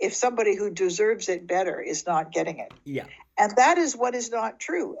if somebody who deserves it better is not getting it. Yeah. And that is what is not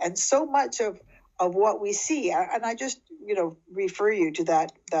true. And so much of what we see, and I just refer you to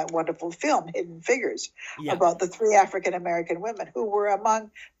that wonderful film, Hidden Figures, about the three African American women who were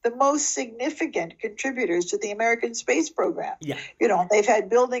among the most significant contributors to the American space program. Yeah. They've had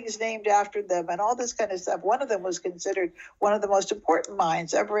buildings named after them and all this kind of stuff. One of them was considered one of the most important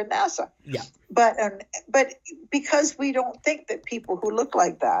minds ever in NASA. Yeah. But because we don't think that people who look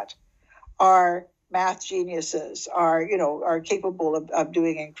like that are math geniuses, are capable of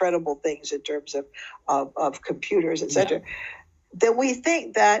doing incredible things in terms of computers, etc., then we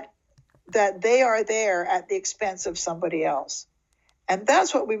think that they are there at the expense of somebody else. And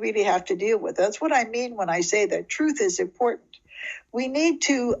that's what we really have to deal with. That's what I mean when I say that truth is important. We need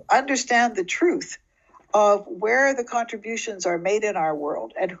to understand the truth of where the contributions are made in our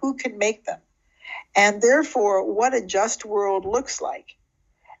world and who can make them, and therefore what a just world looks like,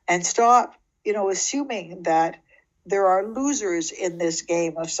 and stop assuming that there are losers in this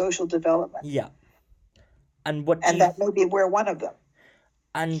game of social development. Yeah. And that maybe we're one of them.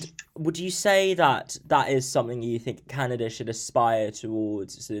 And would you say that is something you think Canada should aspire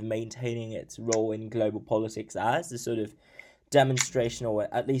towards, sort of maintaining its role in global politics as a sort of demonstration, or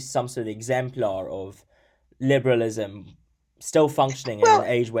at least some sort of exemplar of liberalism still functioning in an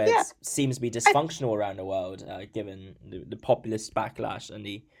age where it seems to be dysfunctional around the world, given the populist backlash and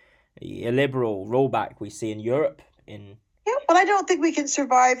the illiberal rollback we see in Europe? But I don't think we can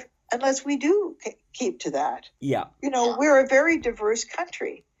survive unless we do keep to that. Yeah. We're a very diverse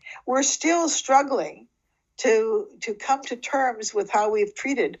country. We're still struggling to come to terms with how we've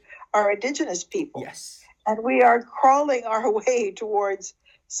treated our Indigenous people. Yes. And we are crawling our way towards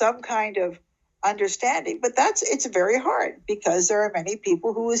some kind of understanding. But it's very hard, because there are many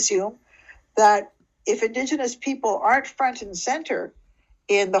people who assume that if Indigenous people aren't front and center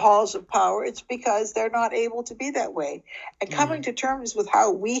in the halls of power, it's because they're not able to be that way. And coming to terms with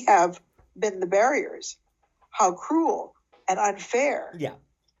how we have been the barriers, how cruel and unfair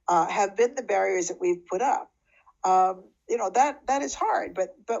have been the barriers that we've put up. That is hard,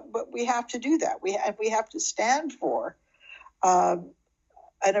 but we have to do that. We have to stand for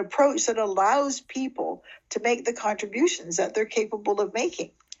an approach that allows people to make the contributions that they're capable of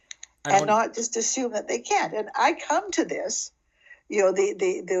making, and not just assume that they can't. And I come to this,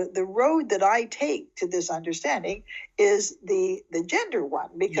 the road that I take to this understanding is the gender one,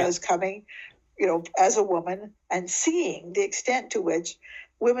 because coming, as a woman and seeing the extent to which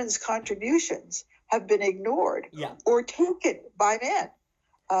women's contributions have been ignored or taken by men.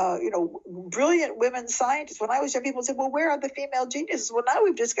 Brilliant women scientists. When I was young, people said, "Well, where are the female geniuses?" Well, now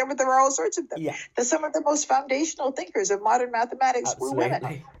we've discovered there are all sorts of them. Yeah. That some of the most foundational thinkers of modern mathematics were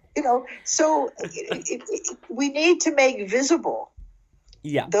women. So we need to make visible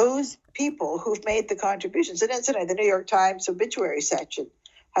those people who've made the contributions. And incidentally, the New York Times obituary section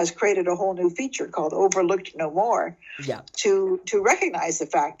has created a whole new feature called Overlooked No More to recognize the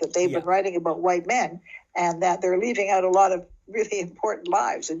fact that they've been writing about white men, and that they're leaving out a lot of really important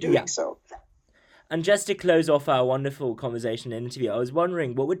lives in doing so. And just to close off our wonderful conversation and interview, I was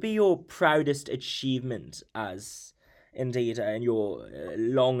wondering, what would be your proudest achievement as, indeed, in your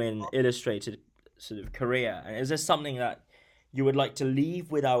long and illustrated sort of career? And is there something that you would like to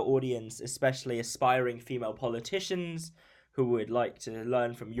leave with our audience, especially aspiring female politicians who would like to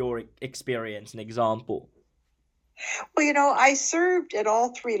learn from your experience and example? Well, I served at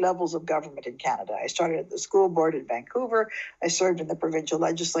all three levels of government in Canada. I started at the school board in Vancouver, I served in the provincial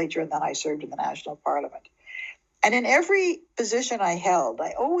legislature, and then I served in the national parliament. And in every position I held,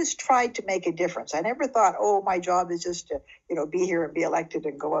 I always tried to make a difference. I never thought, oh, my job is just to, be here and be elected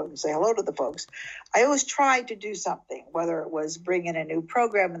and go out and say hello to the folks. I always tried to do something, whether it was bring in a new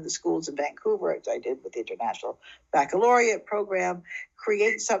program in the schools in Vancouver, as I did with the International Baccalaureate program,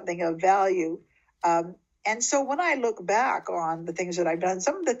 create something of value. And so when I look back on the things that I've done,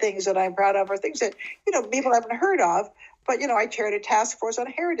 some of the things that I'm proud of are things that, people haven't heard of. But, I chaired a task force on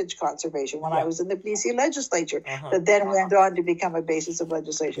heritage conservation when I was in the BC legislature that then went on to become a basis of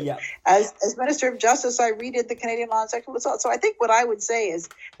legislation. Yeah. As Minister of Justice, I redid the Canadian Law and Sexual Assault. So I think what I would say is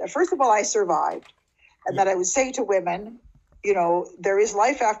that, first of all, I survived. And that I would say to women, there is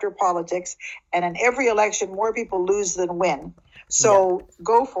life after politics. And in every election, more people lose than win. So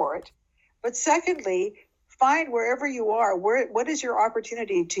go for it. But secondly, find wherever you are, what is your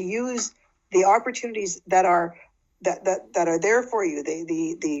opportunity to use the opportunities that are there for you,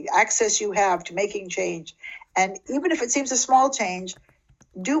 the access you have to making change. And even if it seems a small change,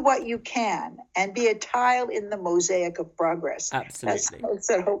 do what you can and be a tile in the mosaic of progress. Absolutely. That's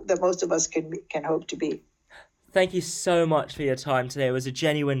the hope that most of us can hope to be. Thank you so much for your time today. It was a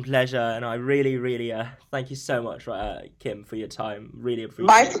genuine pleasure, and I really, really thank you so much, Kim, for your time. Really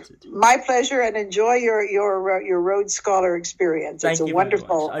appreciate it. My pleasure, and enjoy your Rhodes Scholar experience. Thank it's you a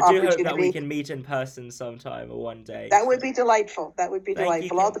wonderful very much. I do opportunity. hope that we can meet in person sometime or one day. That would be delightful. That would be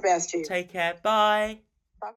delightful. You, all the best to you. Take care. Bye.